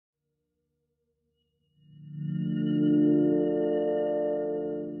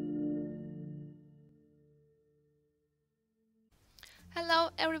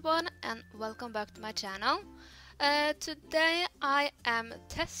everyone and welcome back to my channel. Today I am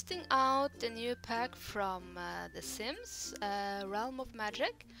testing out the new pack from The Sims, Realm of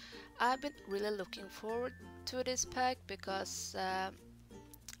Magic. I've been really looking forward to this pack because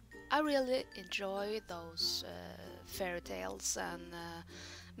I really enjoy those fairy tales and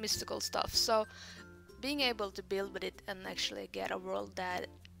mystical stuff. So being able to build with it and actually get a world that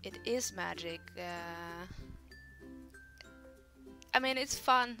it is magic, I mean, it's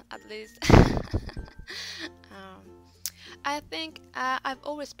fun at least. um, I think I've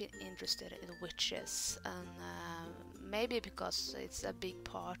always been interested in witches, and maybe because it's a big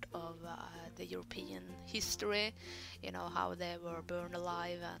part of the European history, you know, how they were burned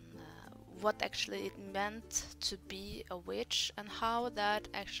alive and what actually it meant to be a witch and how that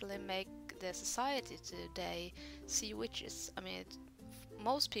actually make the society today see witches. I mean,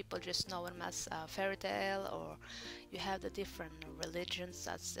 most people just know them as a fairy tale, or you have the different religions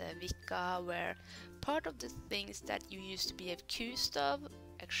as Wicca, where part of the things that you used to be accused of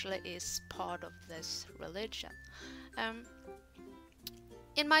actually is part of this religion.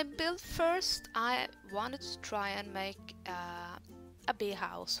 In my build first, I wanted to try and make a bee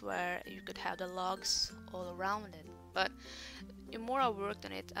house where you could have the logs all around it, but the more I worked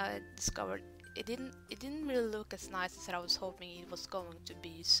on it, I discovered it didn't really look as nice as I was hoping it was going to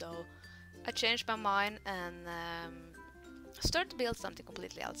be. So I changed my mind and started to build something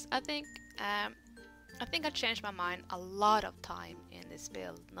completely else. I think I changed my mind a lot of time in this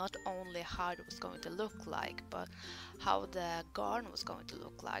build, not only how it was going to look like, but how the garden was going to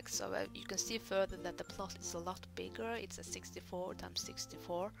look like. So you can see further that the plot is a lot bigger. It's a 64 times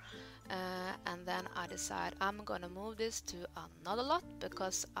 64. And then I decide I'm gonna move this to another lot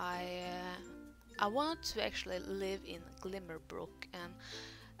because I want to actually live in Glimmerbrook, and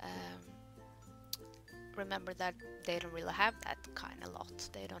remember that they don't really have that kind of lot.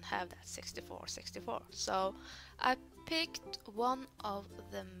 They don't have that 64. So I picked one of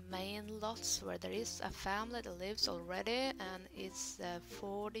the main lots where there is a family that lives already, and it's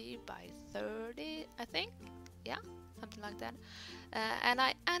 40 by 30, I think. Yeah, something like that. And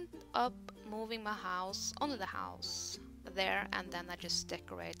I end up moving my house, only the house there, and then I just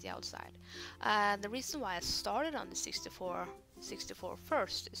decorate the outside. The reason why I started on the 64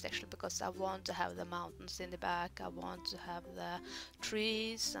 first is actually because I want to have the mountains in the back, I want to have the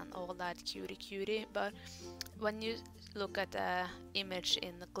trees and all that cutie, but when you look at the image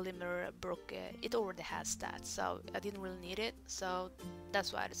in Glimmerbrook, it already has that, so I didn't really need it. So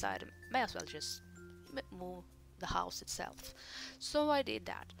that's why I decided may as well just move the house itself. So I did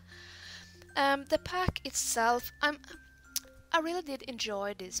that. The pack itself, I really did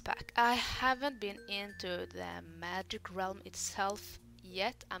enjoy this pack. I haven't been into the magic realm itself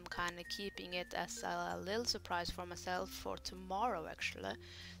yet. I'm kind of keeping it as a little surprise for myself for tomorrow actually.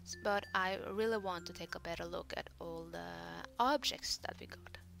 But I really want to take a better look at all the objects that we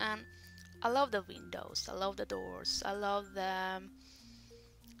got. And I love the windows, I love the doors, I love the...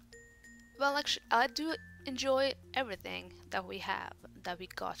 Well, actually, I do enjoy everything that we have, that we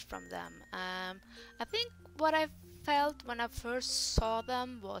got from them. I think what I felt when I first saw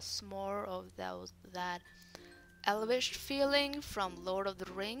them was more of that elvish feeling from Lord of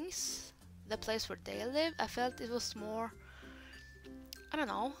the Rings, the place where they live. I felt it was more, I don't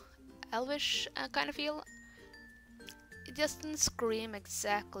know, elvish kind of feel. It doesn't scream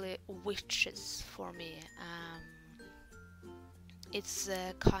exactly witches for me. It's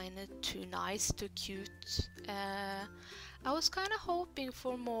kind of too nice, too cute. I was kind of hoping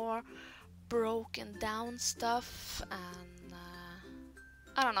for more broken down stuff and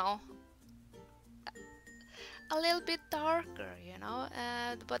I don't know, a little bit darker, you know.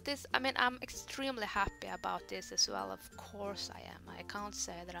 But this, I mean, I'm extremely happy about this as well. Of course I am. I can't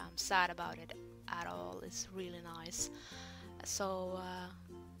say that I'm sad about it at all. It's really nice. So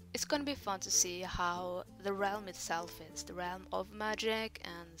it's gonna be fun to see how the realm itself is, the realm of magic,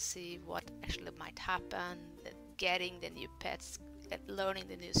 and see what actually might happen, getting the new pets, learning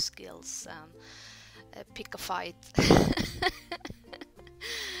the new skills, and pick a fight.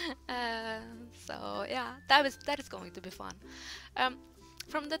 So yeah, that is going to be fun.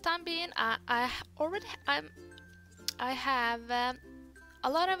 From the time being, I have a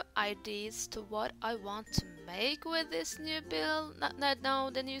lot of ideas to what I want to make with this new build, not now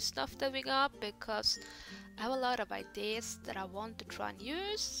the new stuff that we got, because I have a lot of ideas that I want to try and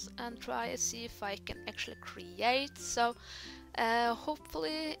use and try and see if I can actually create. So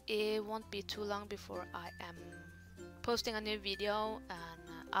hopefully it won't be too long before I am posting a new video, and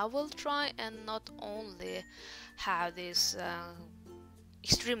I will try and not only have this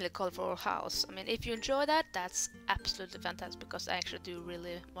extremely colorful house. I mean, if you enjoy that, that's absolutely fantastic, because I actually do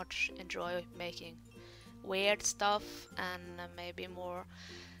really much enjoy making weird stuff and maybe more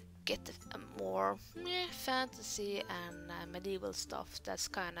get more fantasy and medieval stuff. That's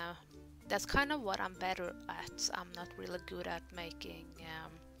kind of what I'm better at. I'm not really good at making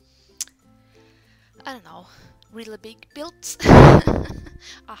I don't know, really big builds.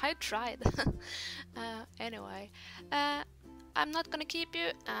 I tried. Anyway, I'm not gonna keep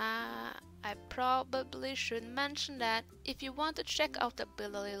you. I probably should mention that if you want to check out the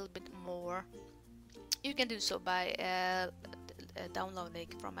build a little bit more, you can do so by downloading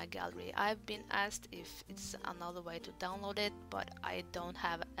from my gallery. I've been asked if it's another way to download it, but I don't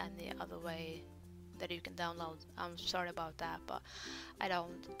have any other way that you can download. I'm sorry about that, but I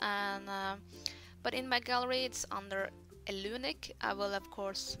don't. And but in my gallery it's under Elunic. I will of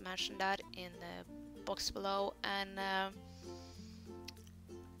course mention that in the box below. And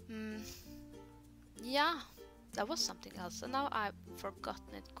yeah, that was something else, and now I've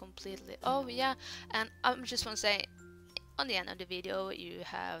forgotten it completely. Oh yeah, and I just want to say, on the end of the video you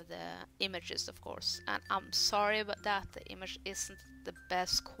have the images, of course, and I'm sorry about that, the image isn't the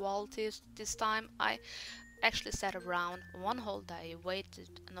best quality this time. I actually sat around one whole day,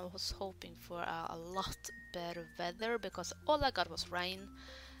 waited, and I was hoping for a lot better weather, because all I got was rain.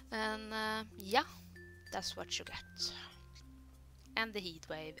 And yeah, that's what you get. And the heat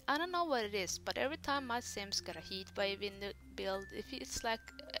wave, I don't know what it is, but every time my sims get a heat wave in the build, it feels like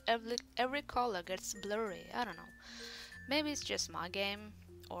every color gets blurry. I don't know, maybe it's just my game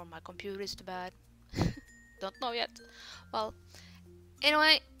or my computer is too bad. Don't know yet. Well,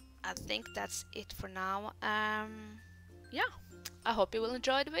 anyway, I think that's it for now. Yeah, I hope you will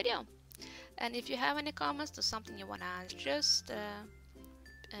enjoy the video, and if you have any comments or something you want to ask, just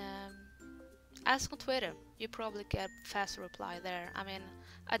ask on Twitter. You probably get faster reply there. I mean,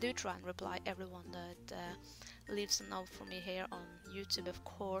 I do try and reply everyone that leaves a note for me here on YouTube, of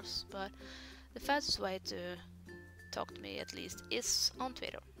course, but the fastest way to talk to me, at least, is on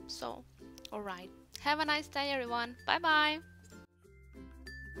Twitter. So, alright, have a nice day everyone, bye bye!